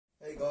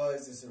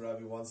guys, this is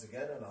Ravi once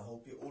again, and I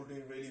hope you're all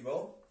doing really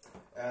well.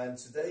 And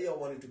today I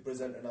wanted to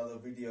present another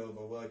video of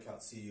a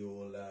workout to you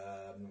all,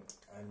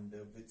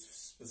 which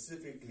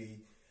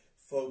specifically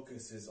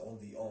focuses on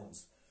the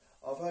arms.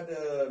 I've had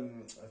a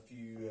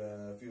few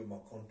of my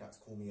contacts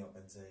call me up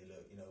and say,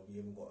 look, we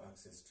haven't got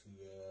access to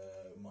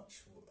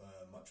much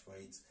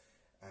weights,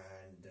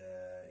 and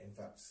in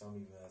fact, some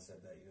even have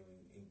said that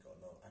we ain't got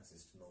no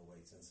access to no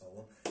weights and so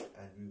on,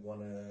 and we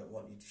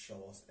want you to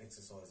show us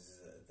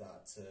exercises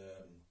that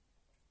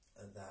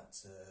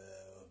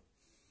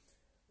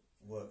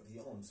work the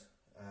arms.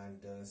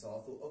 And so I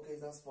thought, okay,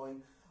 that's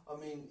fine. I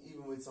mean,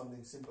 even with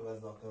something simple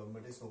as like a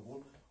medicinal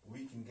ball,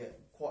 we can get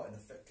quite an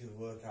effective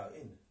workout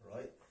in,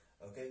 right?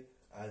 Okay,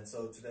 and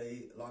so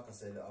today, like I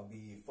said, I'll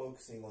be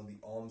focusing on the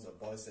arms of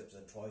biceps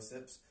and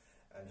triceps,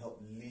 and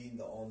help lean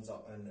the arms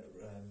up, and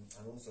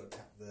also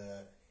attack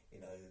the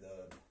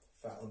the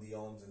fat on the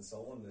arms and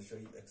so on, and show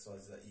you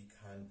exercises that you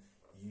can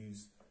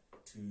use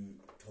to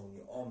tone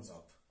your arms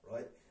up,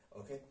 right?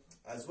 Okay,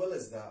 as well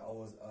as that, I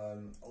was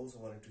also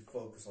wanted to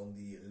focus on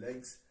the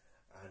legs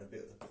and a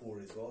bit of the core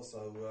as well.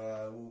 So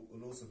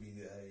we'll also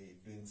be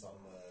doing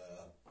some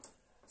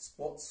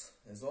squats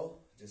as well,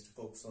 just to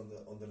focus on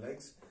the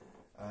legs.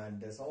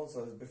 And so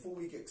also, before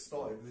we get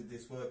started with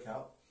this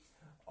workout,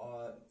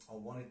 I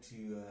wanted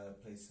to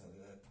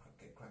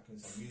get cracking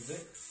some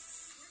music,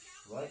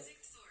 right?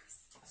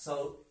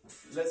 So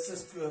let's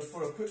just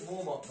for a quick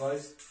warm up,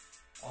 guys.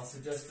 I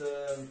suggest,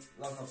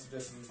 like I've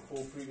suggested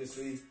before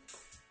previously,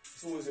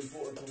 it's always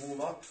important to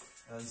warm up,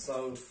 and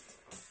so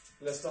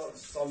let's start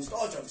some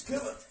star jumps. Come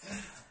on,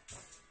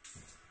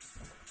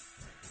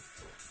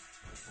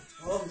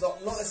 arms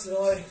up nice and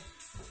high,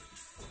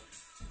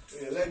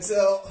 with your legs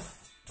out.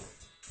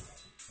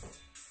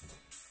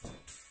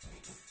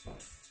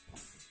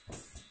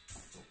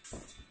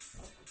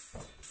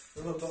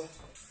 Remember,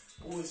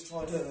 always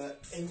try to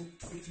aim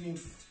between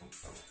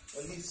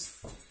at least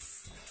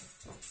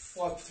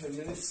 5 to 10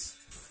 minutes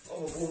of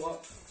a warm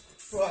up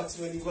prior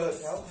to any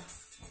workout,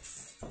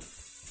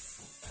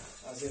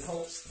 as it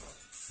helps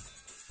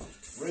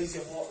raise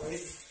your heart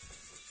rate,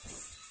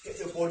 get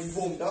your body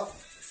warmed up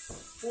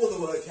for the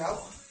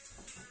workout,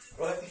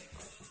 right?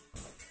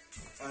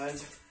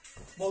 And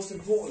most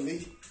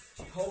importantly,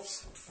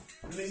 helps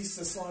release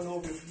the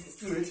synovial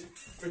fluid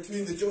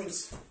between the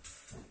joints.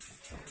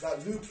 That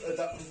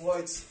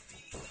provides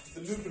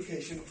the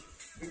lubrication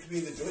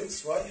between the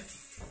joints, right,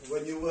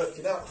 when you're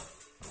working out.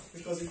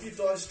 Because if you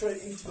dive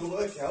straight into the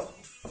workout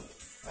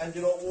and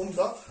you're not warmed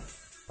up,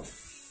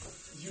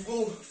 you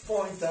will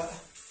find that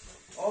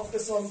after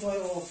some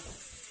time of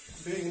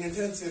doing an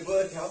intensive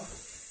workout,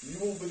 you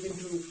will begin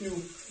to feel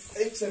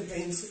aches and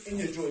pains in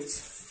your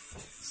joints.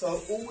 So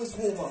always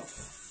warm up,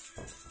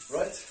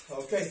 right?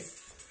 Okay,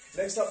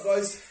 next up,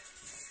 guys,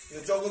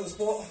 you jog on the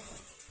spot.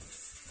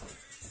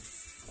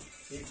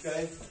 Keep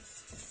going.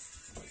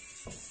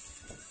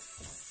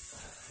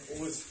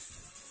 Always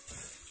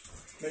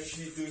make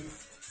sure you do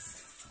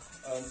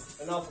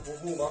enough of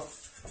a warm up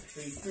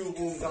so you feel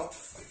warmed up,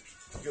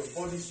 your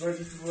body's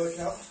ready to work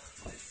out,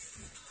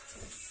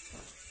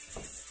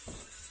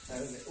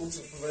 and it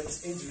also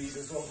prevents injuries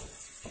as well.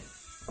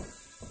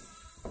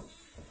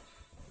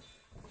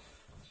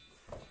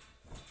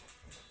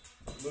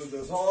 Move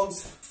those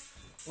arms,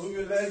 move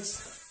your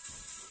legs.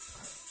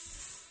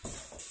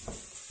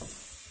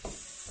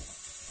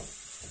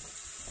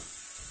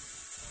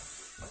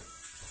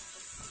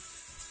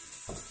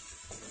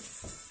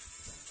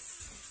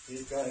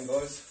 Keep going,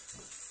 guys.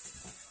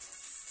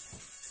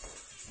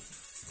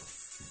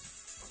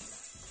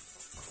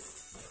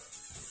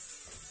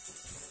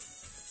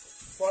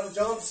 Front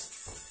jumps.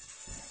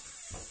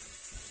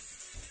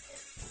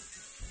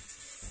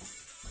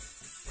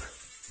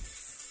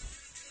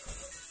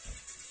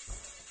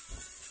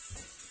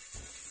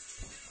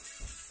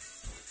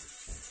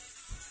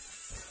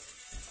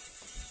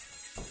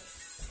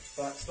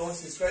 Back's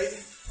nice and straight.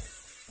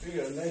 Here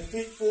you go, then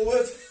feet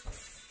forward,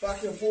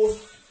 back and forth,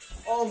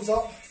 arms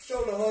up,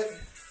 shoulder height.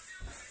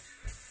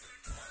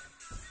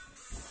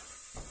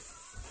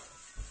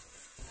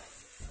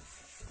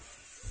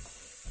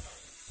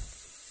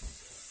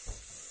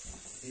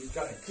 Keep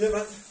going, clear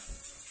man.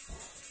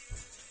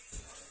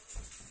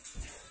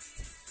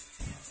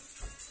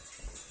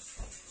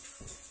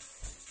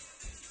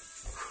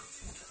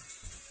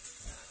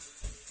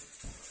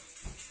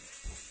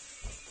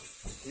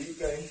 Keep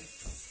going.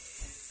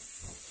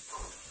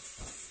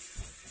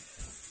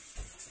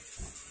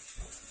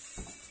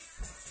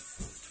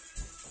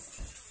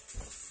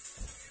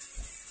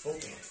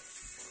 Okay,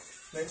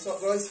 next up,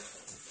 guys,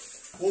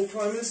 wall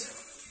climbers,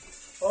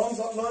 arms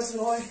up nice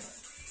and high.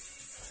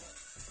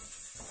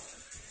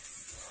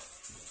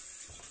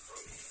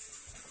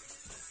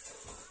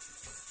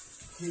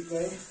 Keep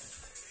going,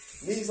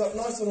 knees up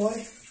nice and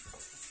high,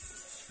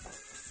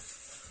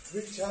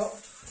 reach out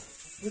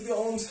with your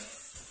arms.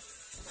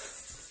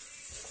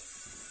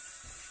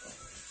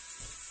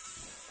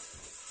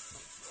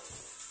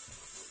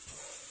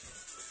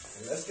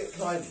 And let's get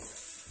climbing.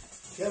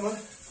 Come on.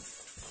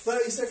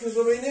 30 seconds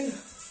remaining.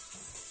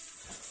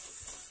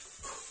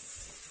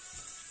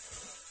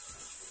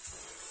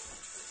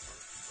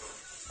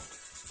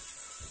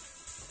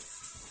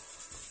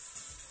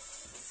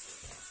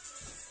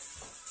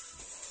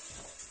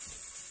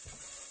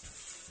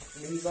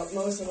 Knees up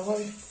nice and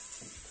high.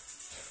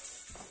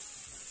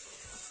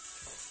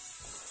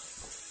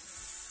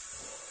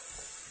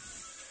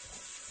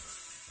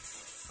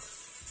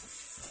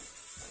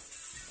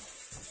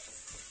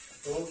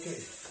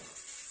 Okay.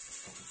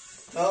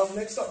 Now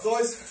next up,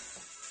 guys,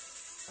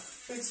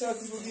 big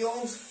circles with the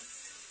arms.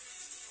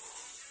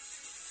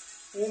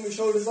 Warm your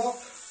shoulders up.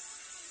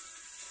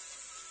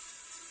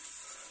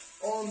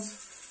 Arms.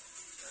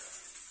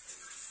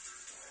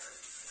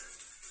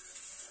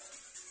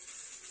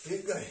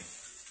 Keep going.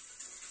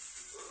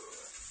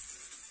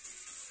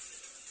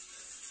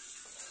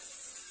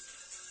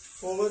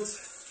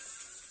 Forwards.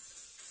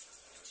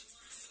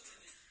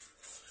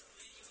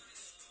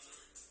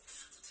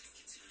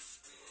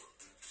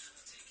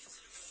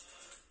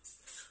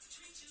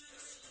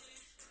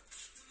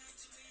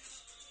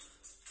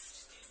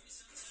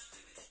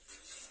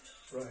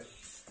 Right.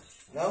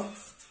 Now,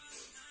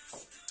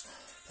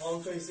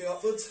 palm facing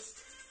upwards,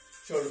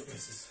 shoulder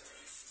presses.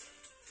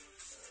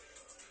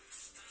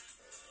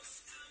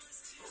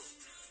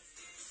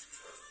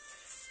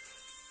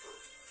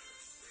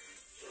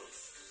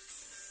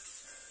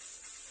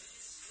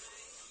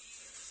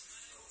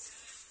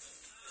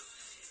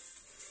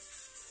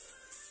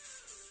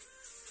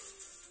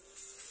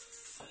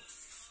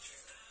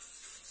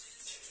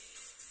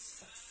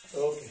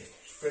 Okay,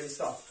 great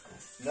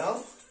stuff.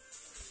 Now,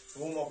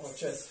 warm up our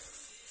chest.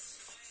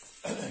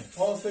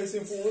 Palms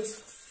facing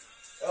forwards,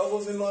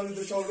 elbows in line with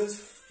the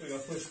shoulders. We're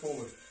going to push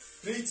forward.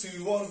 3,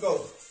 2, 1,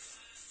 go.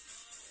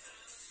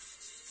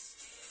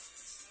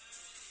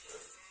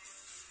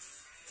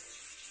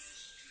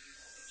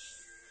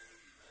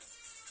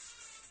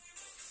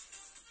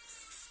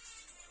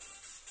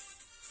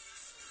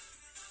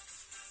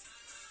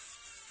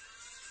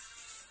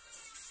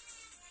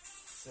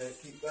 So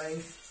keep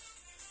going.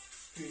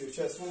 Feel your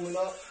chest warming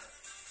up.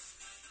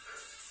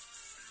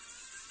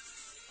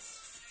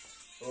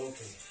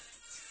 Okay.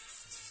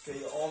 Just get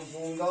your arms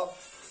warmed up.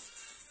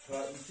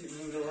 Right, you keep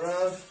moving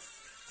around.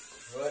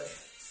 Right.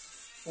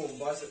 Form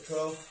bicep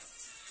curl.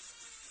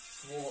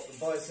 Warm up the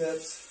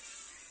biceps.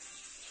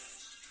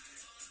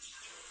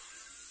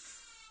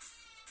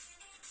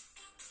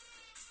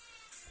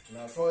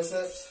 Now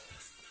triceps.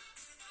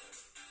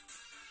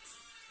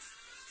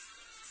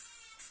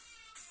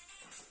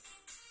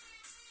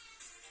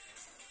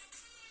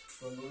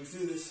 Remember, we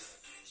do this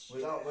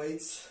without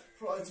weights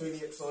prior to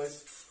any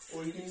exercise,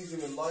 or you can use them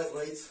in light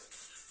weights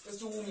just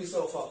to warm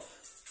yourself up.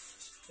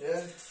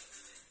 Yeah,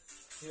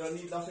 you don't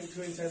need nothing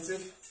too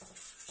intensive.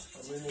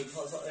 I mean,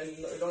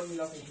 you don't need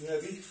nothing too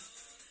heavy.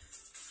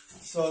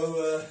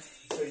 So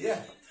yeah.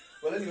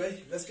 Well,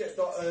 anyway, let's get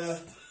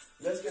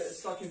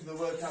stuck into the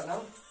workout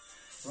now.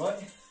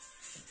 Right.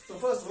 So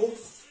first of all,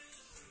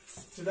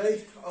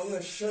 today I'm going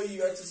to show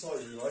you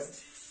exercises, right,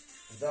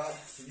 that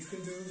you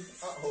can do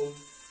at home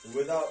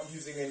without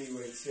using any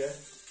weights, yeah?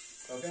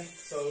 Okay,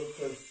 so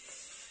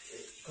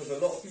because a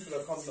lot of people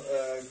have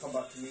come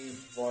back to me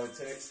via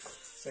text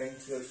saying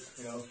that,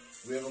 you know,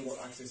 we haven't got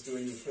access to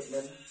any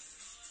equipment,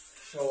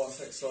 show us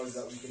exercises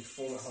that we can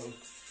perform at home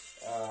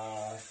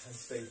and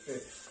stay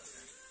fit.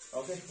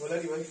 Okay, well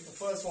anyway, the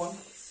first one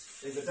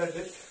is a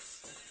deadlift.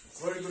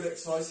 Very good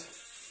exercise.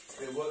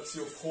 It works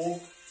your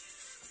core,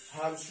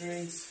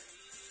 hamstrings,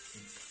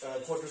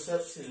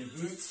 quadriceps, and your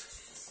glutes,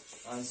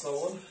 and so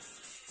on.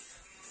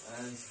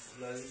 And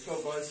let's go,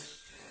 guys.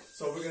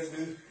 So we're going to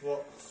do,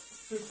 what,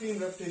 15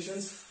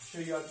 repetitions. Show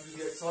you how to do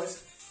the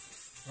exercise.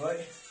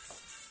 Right?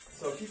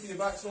 So keeping your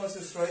back nice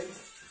and straight,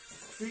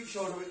 feet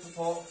shoulder width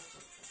apart.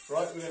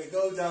 Right, we're going to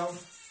go down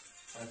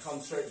and come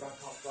straight back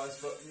up, guys.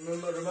 But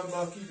remember,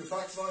 keep your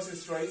backs nice and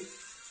straight,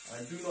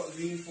 and do not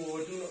lean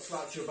forward, do not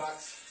slouch your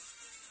backs,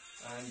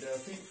 and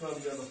feet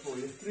firmly on the floor.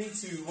 3,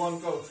 2, 1,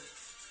 go.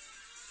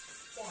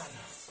 1,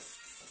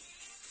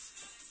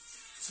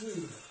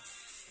 2,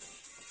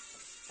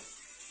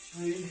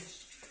 3,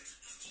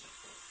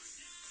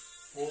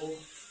 4,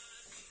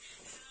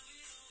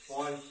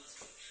 5,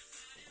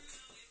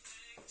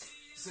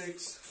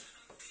 6,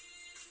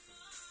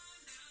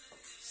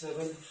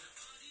 7,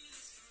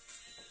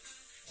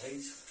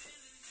 8,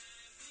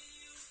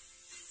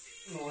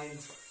 9,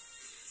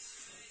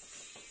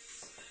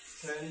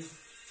 10,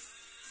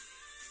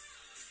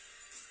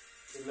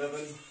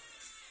 11,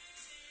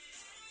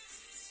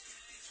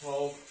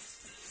 12.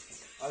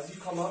 As you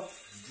come up,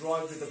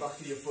 drive with the back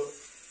of your foot.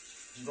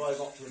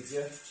 Drive upwards,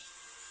 yeah?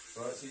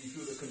 Right, so you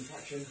feel the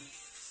contraction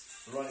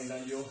running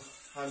down your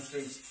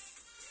hamstrings.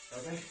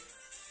 Okay?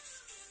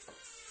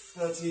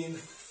 13,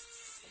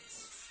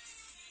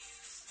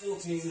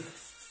 14,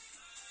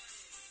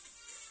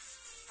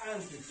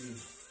 and 15.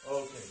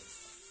 Okay,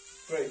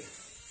 great.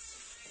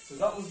 So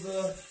that was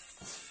the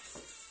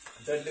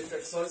deadlift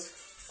exercise,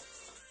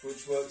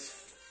 which works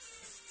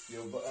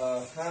your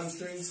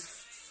hamstrings,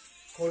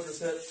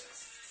 quadriceps,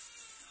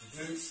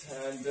 glutes,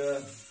 and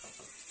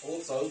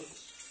also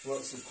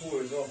works your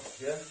core as well.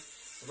 Yeah,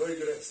 a very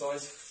good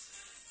exercise.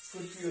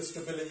 Good for your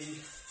stability,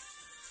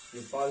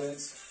 your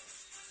balance,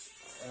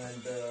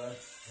 and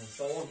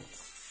so on.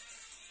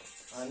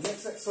 And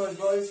next exercise,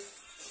 guys,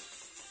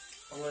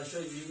 I'm going to show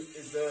you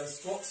is the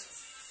squats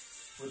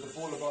with the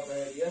ball above the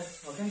head, yeah?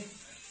 Okay?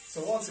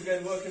 So once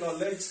again, working on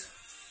legs,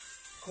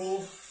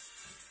 core,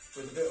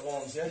 with a bit of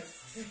arms, yeah?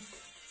 Okay?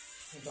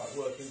 In fact,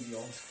 working the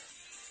arms.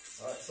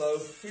 Alright, so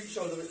feet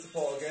shoulder width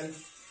apart again.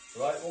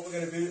 Right, what we're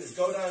going to do is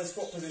go down in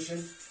squat position.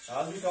 And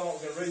as we come up,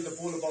 we're going to raise the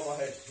ball above our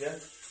head, yeah?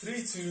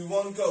 3, 2,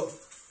 1, go.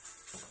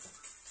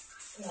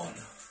 1,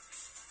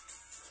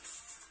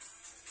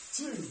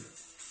 2,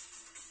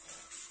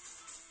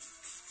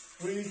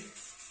 3,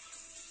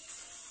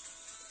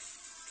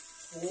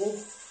 4,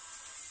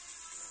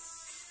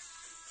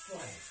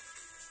 5,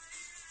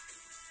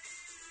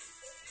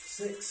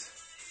 6,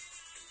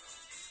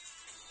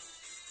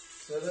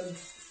 7,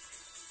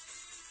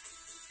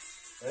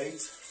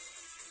 8,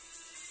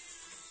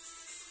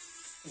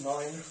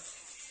 9,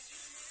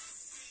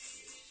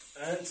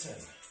 and 10.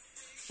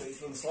 Straight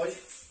from the side.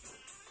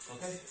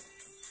 Okay.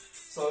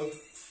 So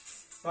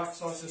back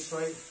nice and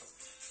straight.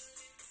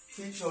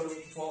 Feet shoulder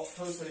width apart.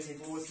 Toes facing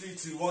forward. 3,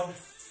 2, 1. 12,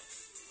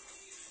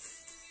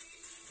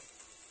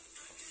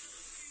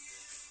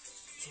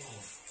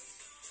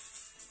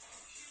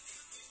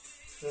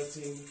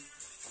 13,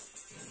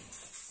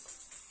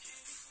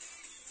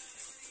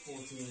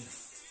 14,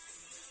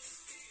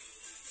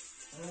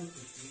 and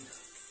 15.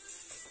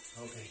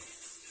 Okay.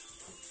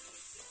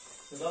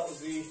 So that was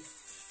the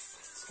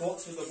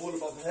squats with the ball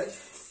above the head.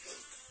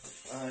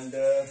 And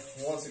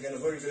once again, a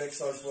very good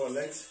exercise for our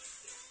legs.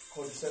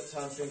 Quadriceps,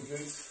 hamstring,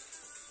 glutes,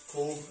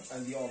 core,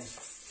 and the arms.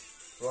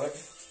 Right?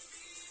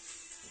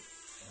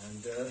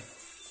 And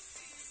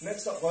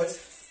next up, guys,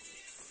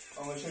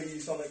 I'm going to show you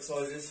some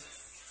exercises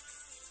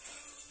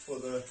for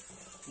the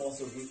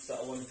muscle groups that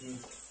I want to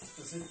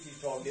specifically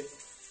target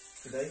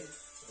today,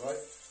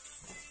 right?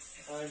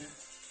 And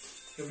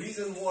the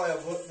reason why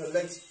I've worked the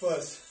legs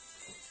first,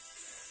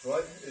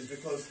 right, is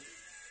because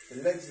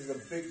the legs is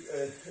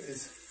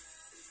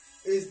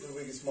is the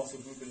biggest muscle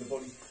group in the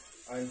body,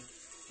 and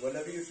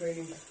whenever you're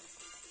training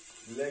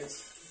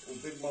legs or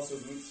big muscle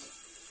groups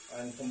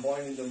and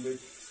combining them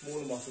with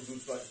smaller muscle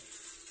groups like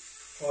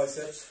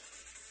triceps,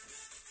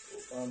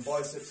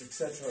 biceps,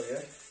 etc.,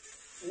 yeah,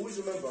 always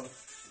remember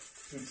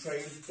to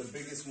train the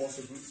biggest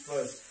muscle groups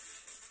first,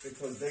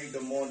 because they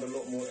demand a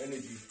lot more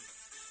energy,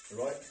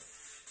 right?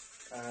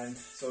 And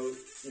so,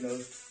 you know,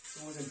 it's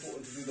always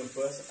important to do them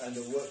first and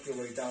then work your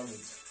way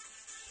downwards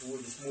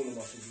towards the smaller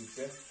muscle groups,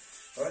 yeah?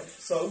 Alright,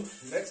 so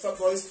next up,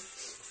 guys,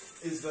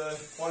 is the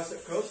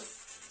bicep curls.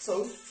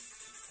 So,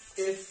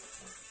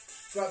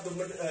 grab the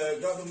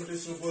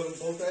medicinal ball on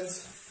both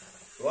ends,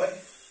 right?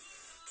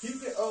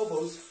 Keep your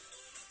elbows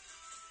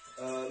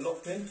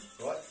locked in,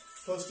 right,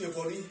 close to your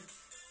body,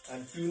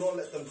 and do not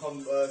let them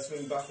come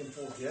swing back and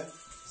forth, yeah?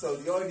 So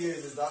the idea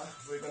is that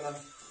we're gonna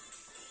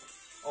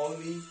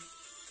only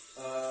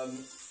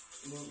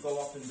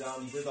go up and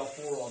down with our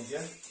forearms,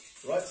 yeah?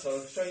 Right,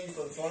 so show you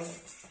from the front.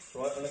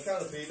 Right, on the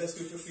count of 3, let's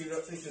do 15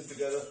 repetitions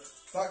together.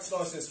 Back's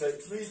nice and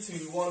straight. 3,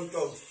 2, 1,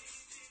 go.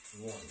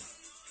 1,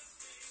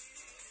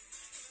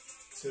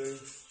 2,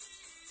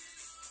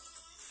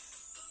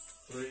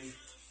 3,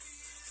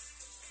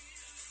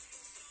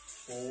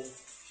 4.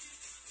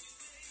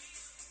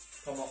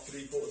 Come up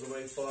 3/4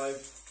 away. 5,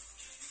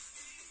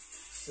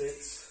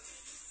 6,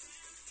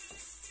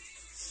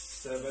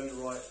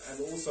 7. Right,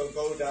 and also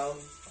go down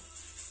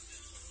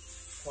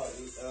quite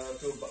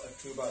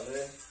to about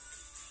there,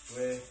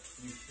 where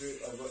you feel,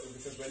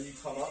 because when you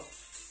come up,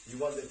 you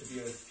want there to be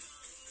a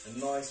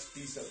nice,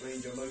 decent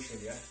range of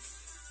motion, yeah?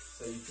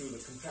 So you feel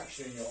the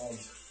contraction in your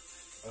arms,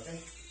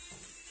 okay?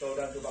 Go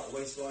down to about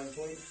waistline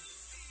point,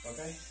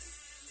 okay?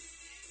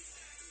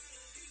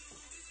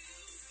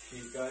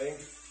 Keep going.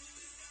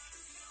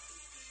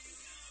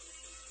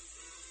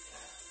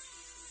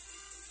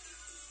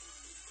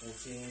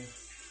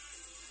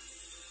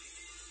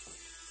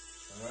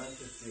 And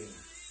 15.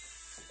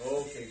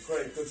 Okay,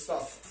 great, good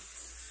stuff.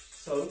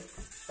 So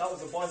that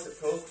was a bicep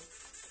curl,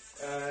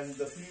 and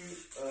the few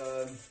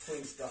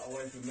points that I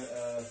wanted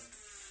to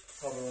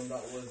cover on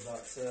that was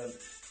that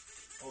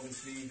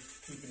obviously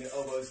keeping your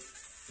elbows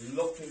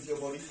locked into your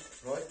body,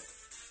 right?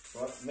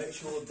 Right. Make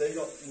sure they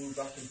don't move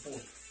back and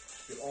forth.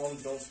 Your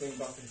arms don't swing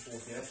back and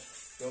forth, yeah?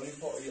 The only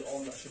part of your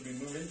arm that should be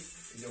moving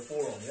is your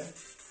forearm, yeah?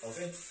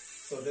 Okay?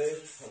 So there,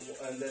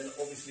 and then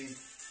obviously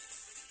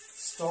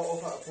start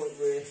off at a point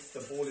where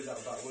the ball is at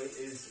that weight,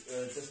 is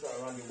just right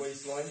around your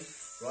waistline,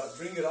 right?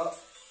 Bring it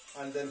up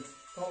and then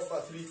come up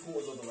about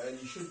 3/4 of the way, and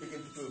you should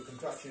begin to feel a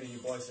contraction in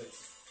your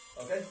biceps,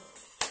 okay?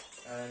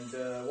 And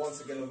once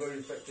again, a very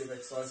effective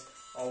exercise.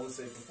 I would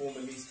say perform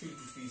at least 2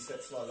 to 3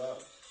 sets like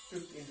that,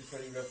 15 to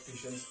 20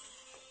 repetitions,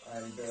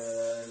 and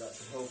that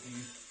should help you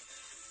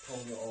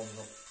tone your arms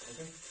up,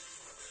 okay?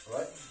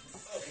 Right?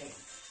 Okay.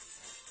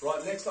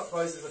 Right, next up,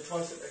 guys, is the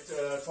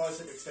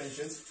tricep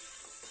extensions.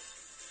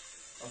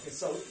 Okay,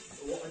 so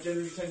what I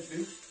generally tend to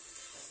do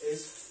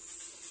is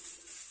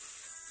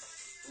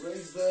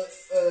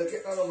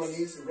get down on my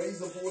knees, raise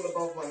the ball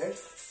above my head,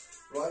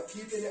 right?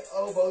 Keeping your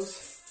elbows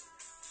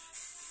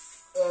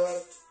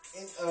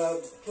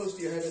close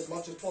to your head as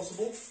much as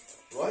possible,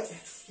 right?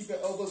 Keep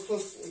your elbows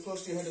close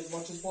to your head as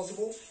much as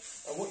possible.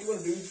 And what you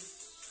want to do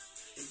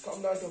is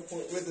come down to a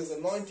point where there's a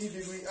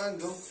 90-degree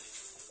angle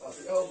at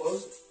the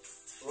elbows,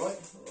 right?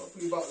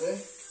 Roughly about there.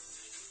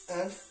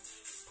 And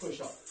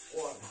push up.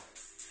 1,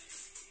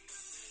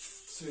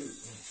 2,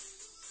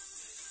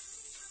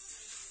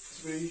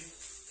 3,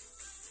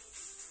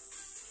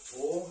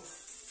 4,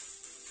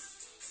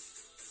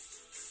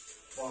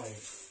 5.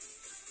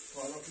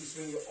 Try not to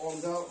swing your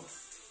arms out.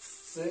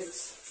 6,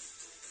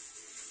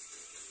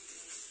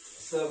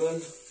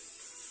 7,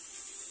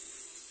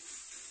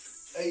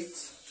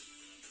 8,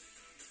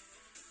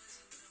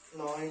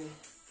 9,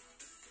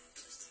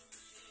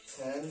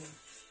 10.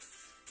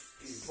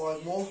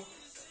 5 more.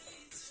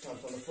 Stand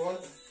on the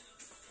front.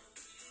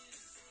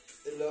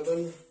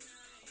 11,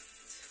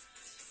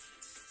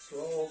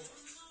 12,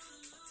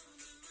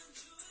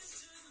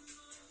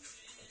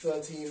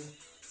 13,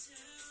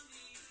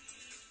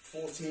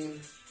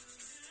 14,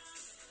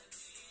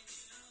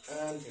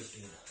 and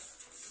 15.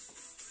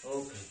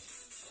 Okay.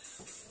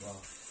 Wow.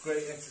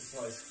 Great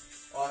exercise.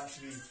 I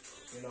actually,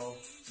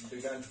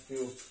 began to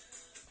feel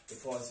the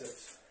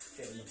triceps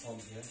getting the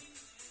pump here.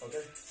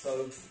 Okay.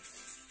 So,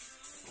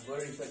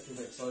 very effective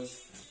exercise.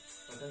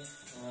 Okay.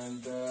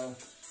 And the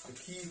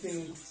key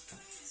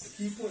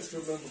points to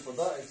remember for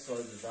that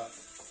exercise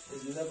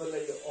is never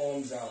let your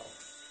arms out.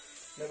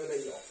 Never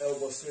let your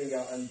elbows swing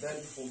out and then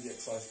perform the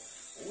exercise.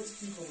 Always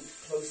keep them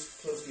close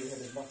to your head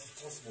as much as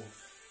possible.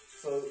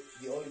 So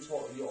the only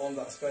part of your arm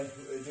that's doing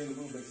the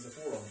movement is the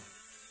forearm.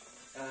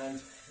 And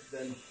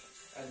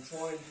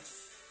try and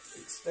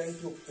extend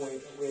to a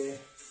point where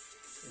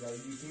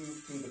you do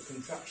feel the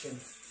contraction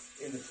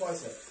in the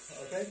tricep.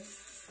 Okay?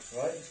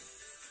 Right?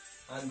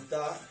 And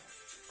that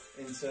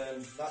in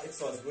turn, that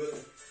exercise will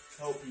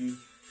help you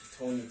to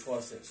tone your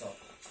triceps up.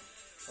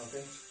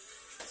 Okay?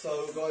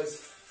 So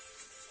guys,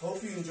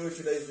 hope you enjoyed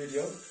today's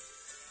video.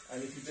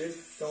 And if you did,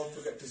 don't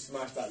forget to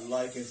smash that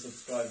like and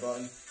subscribe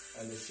button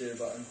and the share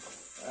button.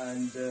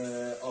 And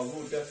I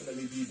will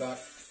definitely be back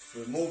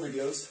with more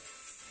videos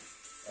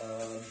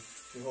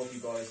to help you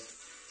guys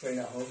train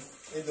at home.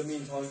 In the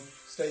meantime,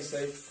 stay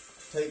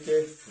safe, take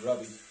care,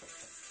 Ravi.